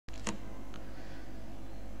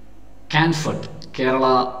KANFED,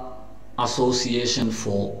 Kerala Association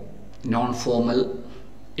for Non-Formal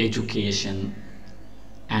Education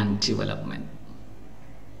and Development,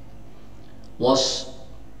 was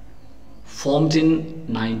formed in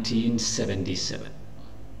 1977.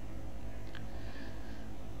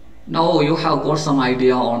 Now you have got some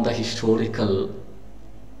idea on the historical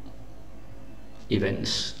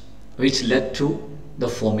events which led to the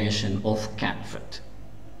formation of KANFED.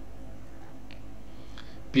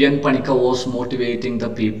 P.N. Panikar was motivating the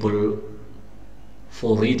people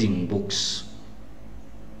for reading books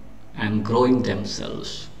and growing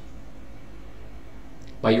themselves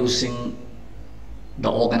by using the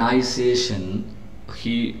organization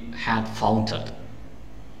he had founded,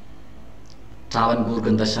 Travancore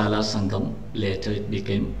Granthasaala Sangham. Later it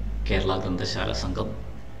became Kerala Granthasaala Sangham.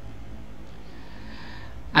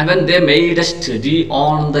 And when they made a study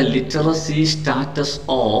on the literacy status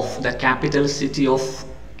of the capital city of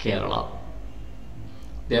Kerala,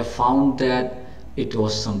 they found that it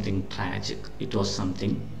was something tragic, it was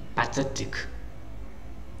something pathetic.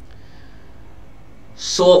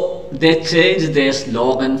 So they changed their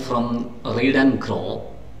slogan from read and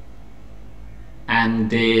grow, and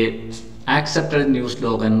they accepted a new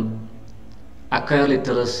slogan, acquire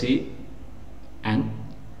literacy and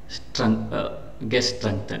get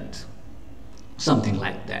strengthened, something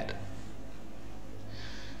like that.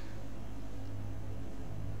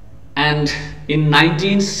 And in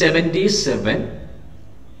 1977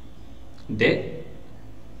 they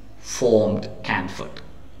formed KANFED,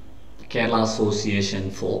 Kerala Association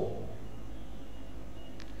for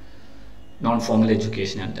Non-Formal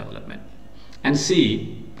Education and Development. And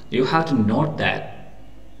see, you have to note that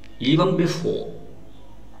even before,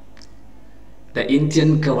 the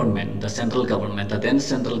Indian government, the central government, the then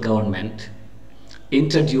central government,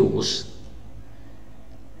 introduced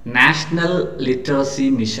National Literacy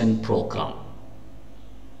Mission Program.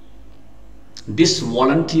 This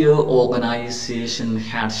volunteer organization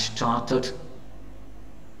had started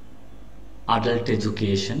adult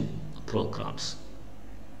education programs.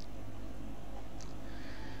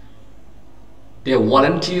 They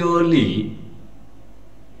voluntarily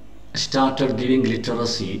started giving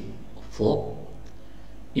literacy for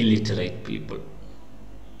illiterate people.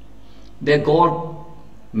 They got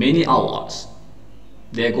many awards.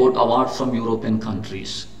 They got awards from European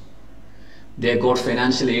countries. They got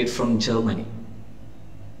financial aid from Germany,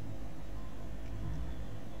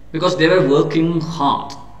 because they were working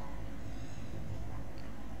hard.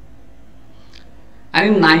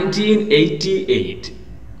 And in 1988,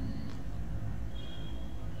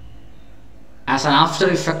 as an after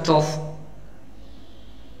effect of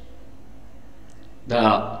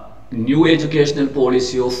the new educational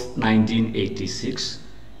policy of 1986,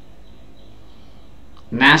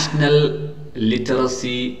 National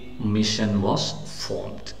Literacy Mission was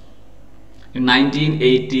formed. In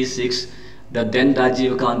 1986, the then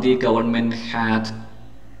Rajiv Gandhi government had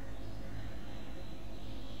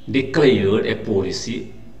declared a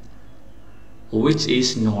policy which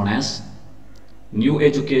is known as New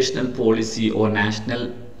Educational Policy or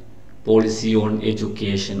National Policy on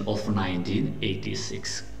Education of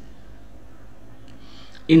 1986.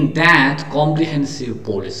 In that comprehensive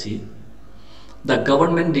policy, the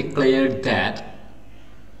government declared that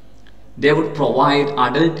they would provide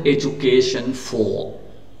adult education for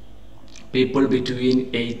people between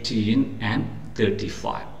 18 and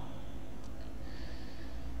 35.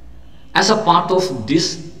 As a part of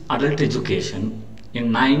this adult education,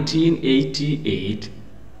 in 1988,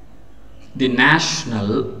 the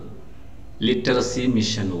National Literacy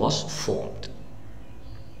Mission was formed.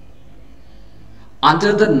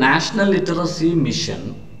 Under the National Literacy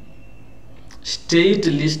Mission, state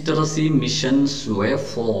literacy missions were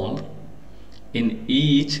formed in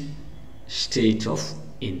each state of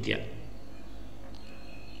India.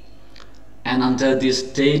 And under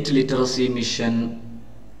this state literacy mission,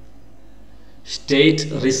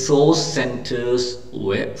 state resource centers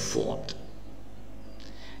were formed.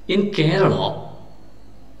 In Kerala,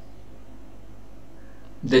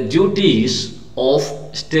 the duties of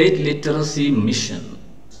state literacy mission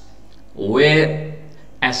were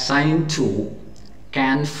assigned to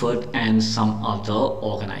KANFED and some other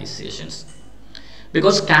organizations,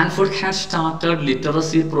 because KANFED had started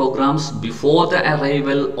literacy programs before the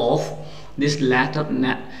arrival of this latter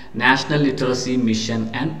National Literacy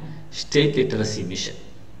Mission and State Literacy Mission.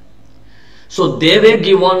 So they were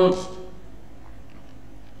given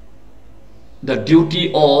the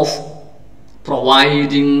duty of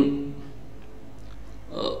providing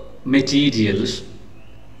materials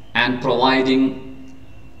and providing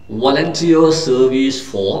volunteer service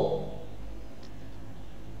for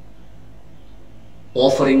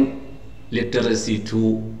offering literacy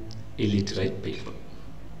to illiterate people.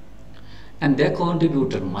 And they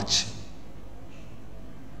contributed much.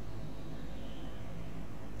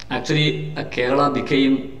 Actually, Kerala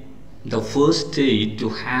became the first state to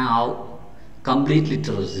have complete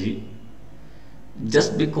literacy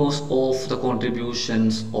just because of the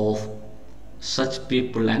contributions of such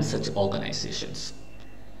people and such organizations.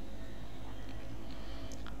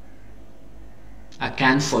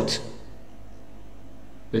 KANFED,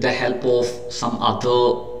 with the help of some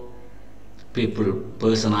other people,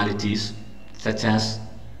 personalities such as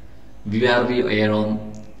V.R.V.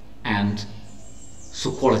 Aram and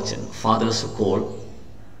Sukolachan, Father Sukol,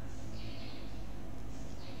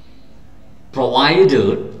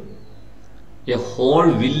 provided a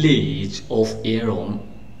whole village of Aram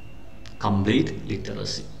complete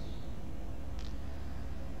literacy.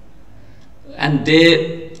 And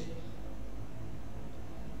they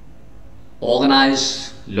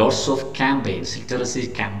organized lots of campaigns, literacy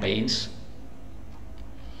campaigns,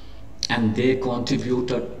 and they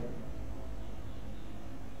contributed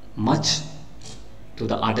much to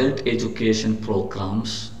the adult education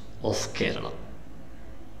programs of Kerala.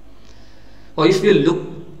 Or if you look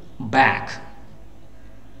back,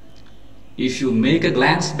 if you make a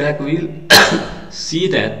glance back, we'll see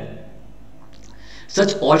that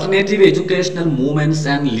such alternative educational movements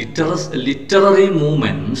and literary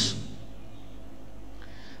movements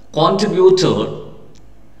contributed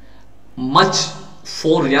much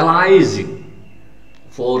for realizing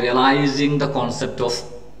the concept of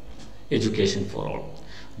education for all.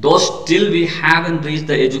 Though still we haven't reached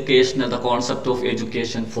the concept of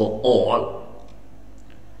education for all,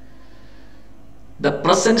 the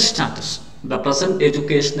present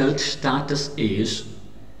educational status is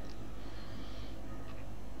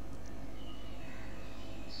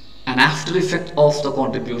an after effect of the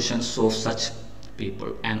contributions of such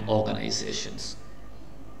people and organizations.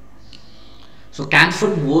 So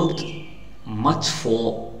KANFED worked much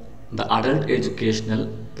for the adult educational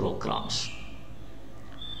programs.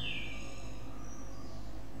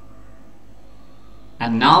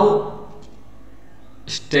 And now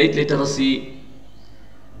state literacy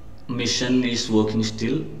mission is working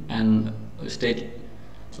still, and state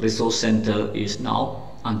resource center is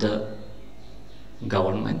now under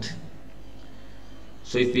government.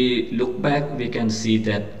 So if we look back, we can see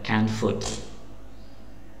that KANFED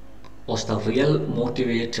was the real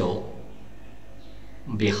motivator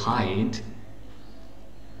behind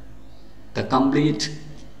the complete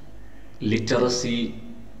literacy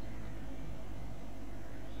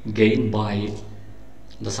gained by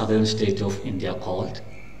the southern state of India called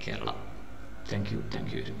Kerala. Thank you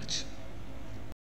very much.